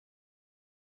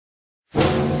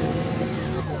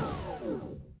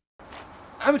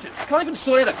Amateurs, can't even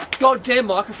sort out a goddamn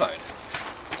microphone.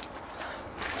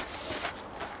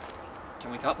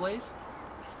 Can we cut, please?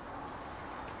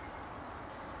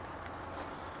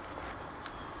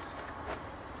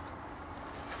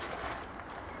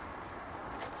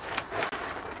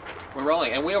 We're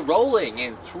rolling, and we're rolling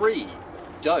in 3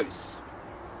 dose.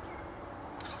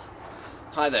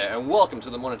 Hi there, and welcome to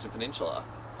the Mornington Peninsula.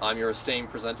 I'm your esteemed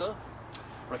presenter,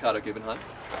 Ricardo Guggenheim.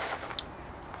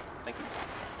 Thank you.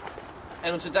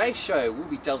 And on today's show, we'll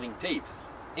be delving deep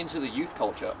into the youth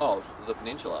culture of the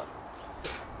Peninsula.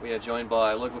 We are joined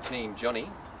by local team Johnny.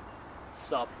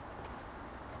 Sup.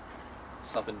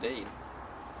 Sup indeed.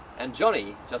 And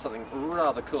Johnny does something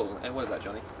rather cool. And what is that,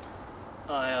 Johnny?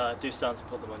 I do stunts and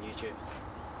put them on YouTube.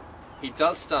 He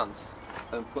does stunts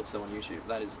and puts them on YouTube.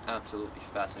 That is absolutely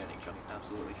fascinating, Johnny.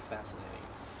 Absolutely fascinating.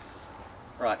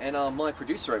 Right, and my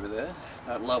producer over there,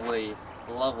 that lovely,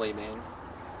 lovely man,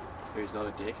 who's not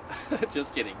a dick.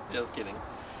 Just kidding, just kidding.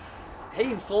 He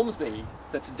informs me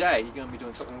that today you're going to be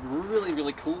doing something really,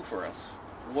 really cool for us.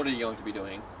 What are you going to be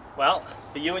doing? Well,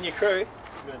 for you and your crew,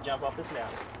 you're going to jump off this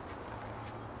mountain.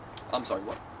 I'm sorry,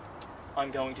 what?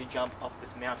 I'm going to jump off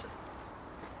this mountain.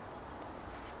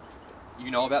 You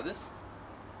know about this?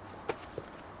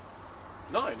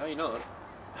 No, you're not.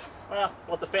 Well,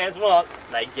 what the fans want,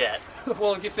 they get.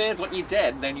 Well, if your fans want you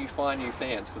dead, then you find new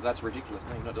fans, because that's ridiculous.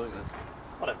 No, you're not doing this.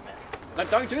 Whatever, man. No,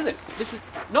 don't do this. This is...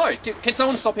 No! Can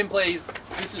someone stop him, please?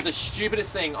 This is the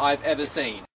stupidest thing I've ever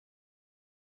seen.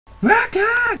 Rock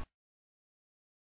on!